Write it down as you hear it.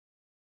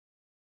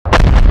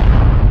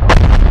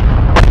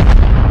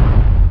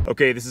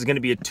Okay, this is going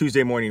to be a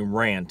Tuesday morning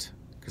rant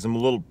because I'm a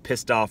little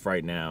pissed off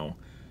right now.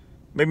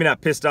 Maybe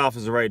not pissed off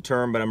is the right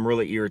term, but I'm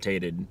really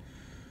irritated.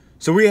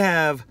 So we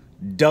have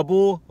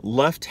double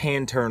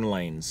left-hand turn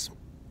lanes.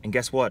 And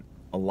guess what?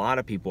 A lot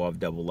of people have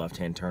double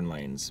left-hand turn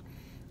lanes.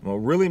 And what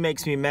really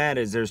makes me mad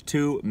is there's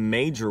two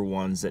major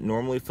ones that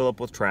normally fill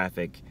up with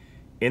traffic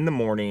in the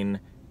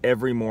morning,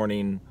 every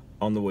morning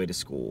on the way to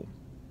school.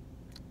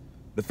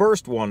 The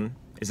first one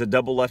is a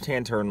double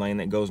left-hand turn lane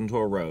that goes into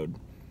a road.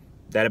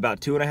 That about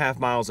 2.5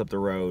 miles up the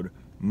road,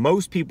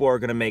 most people are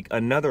going to make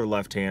another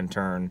left-hand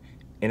turn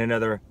in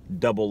another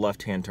double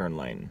left-hand turn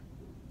lane.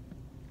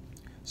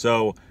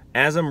 So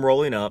as I'm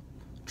rolling up,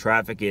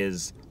 traffic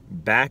is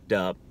backed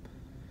up,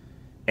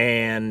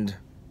 and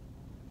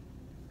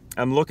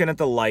I'm looking at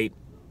the light,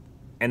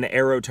 and the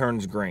arrow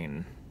turns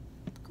green.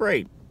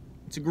 Great,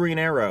 it's a green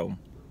arrow.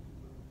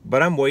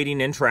 But I'm waiting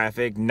in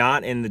traffic,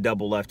 not in the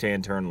double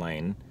left-hand turn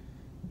lane,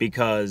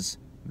 because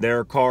there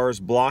are cars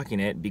blocking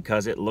it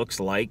because it looks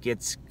like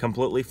it's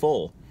completely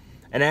full.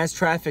 And as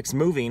traffic's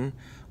moving,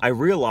 I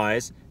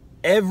realize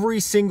every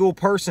single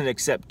person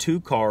except 2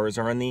 cars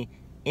are in the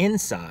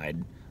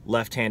inside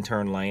left-hand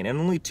turn lane and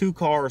only 2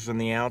 cars are in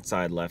the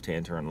outside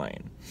left-hand turn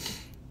lane.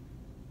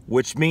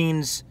 Which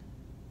means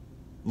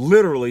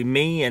literally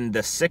me and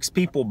the 6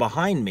 people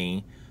behind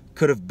me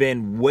could have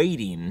been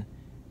waiting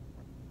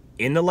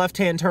in the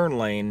left-hand turn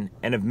lane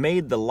and have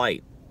made the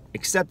light.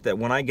 Except that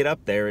when I get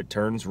up there, it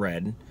turns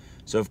red.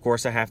 So of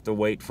course I have to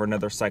wait for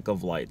another cycle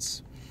of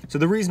lights. So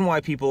the reason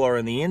why people are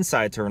in the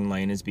inside turn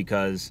lane is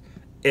because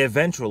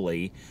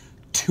eventually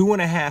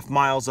 2.5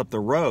 miles up the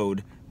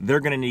road, they're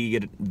gonna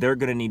need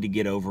to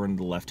get over into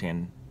the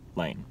left-hand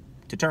lane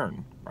to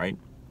turn, right?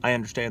 I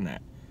understand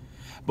that.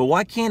 But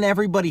why can't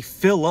everybody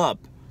fill up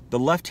the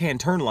left-hand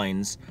turn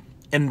lanes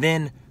and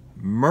then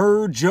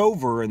merge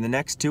over in the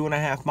next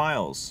 2.5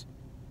 miles?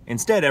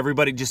 Instead,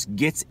 everybody just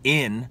gets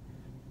in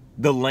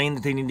the lane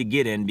that they need to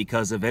get in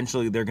because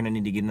eventually they're going to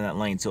need to get in that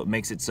lane. So it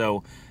makes it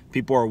so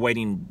people are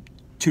waiting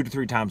 2 to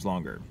 3 times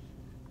longer.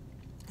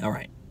 All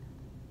right.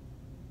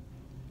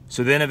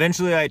 So then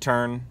eventually I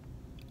turn.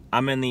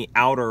 I'm in the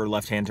outer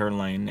left-hand turn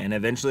lane, and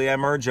eventually I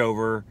merge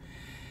over.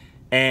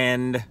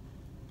 And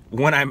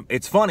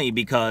it's funny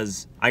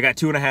because I got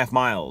 2.5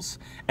 miles,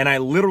 and I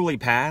literally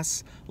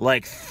pass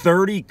like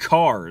 30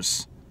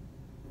 cars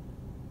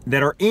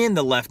that are in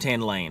the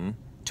left-hand lane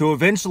to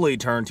eventually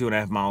turn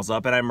 2.5 miles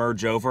up, and I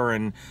merge over,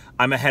 and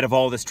I'm ahead of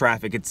all this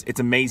traffic. It's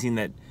amazing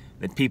that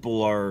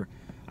people are,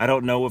 I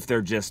don't know if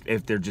they're just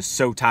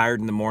so tired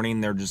in the morning,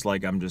 they're just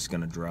like, I'm just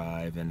gonna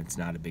drive, and it's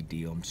not a big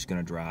deal, I'm just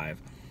gonna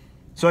drive.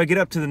 So I get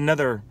up to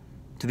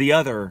the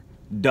other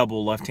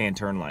double left-hand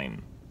turn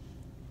lane,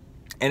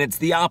 and it's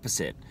the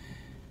opposite.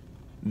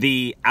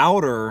 The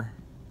outer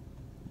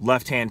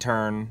left-hand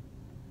turn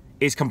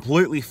is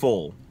completely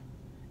full.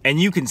 And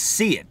you can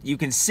see it. You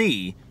can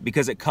see,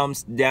 because it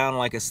comes down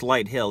like a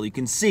slight hill, you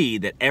can see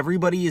that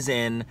everybody is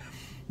in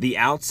the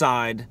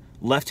outside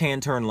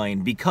left-hand turn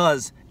lane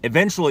because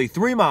eventually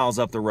 3 miles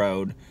up the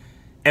road,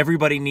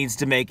 everybody needs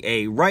to make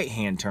a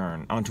right-hand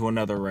turn onto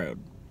another road.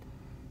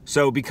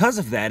 So because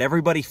of that,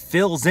 everybody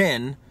fills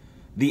in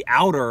the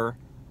outer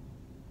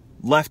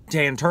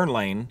left-hand turn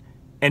lane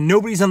and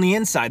nobody's on the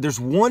inside. There's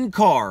one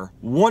car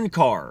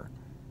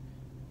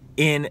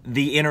in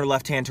the inner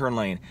left-hand turn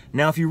lane.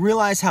 Now, if you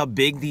realize how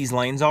big these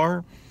lanes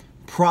are,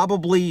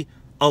 probably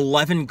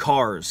 11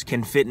 cars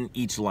can fit in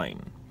each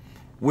lane,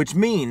 which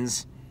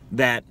means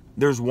that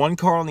there's 1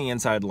 car on the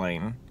inside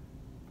lane,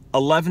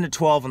 11 to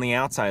 12 on the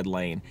outside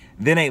lane,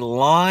 then a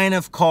line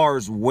of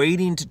cars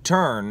waiting to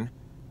turn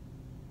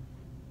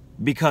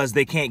because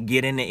they can't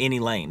get into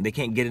any lane. They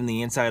can't get in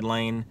the inside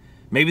lane.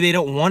 Maybe they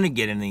don't want to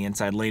get in the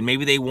inside lane.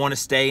 Maybe they want to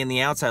stay in the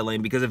outside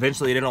lane because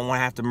eventually they don't want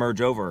to have to merge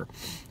over.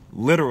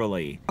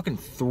 Literally, fucking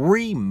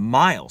 3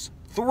 miles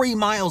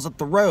up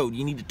the road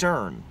you need to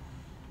turn.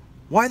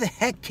 Why the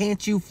heck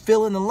can't you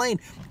fill in the lane?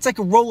 It's like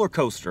a roller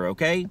coaster,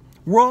 okay?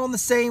 We're all on the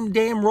same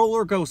damn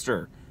roller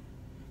coaster.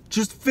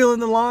 Just fill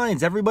in the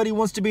lines. Everybody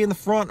wants to be in the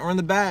front or in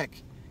the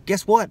back.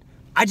 Guess what?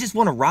 I just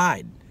want to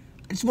ride.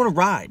 I just want to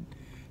ride.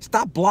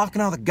 Stop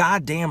blocking all the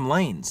goddamn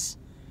lanes.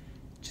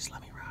 Just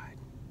let me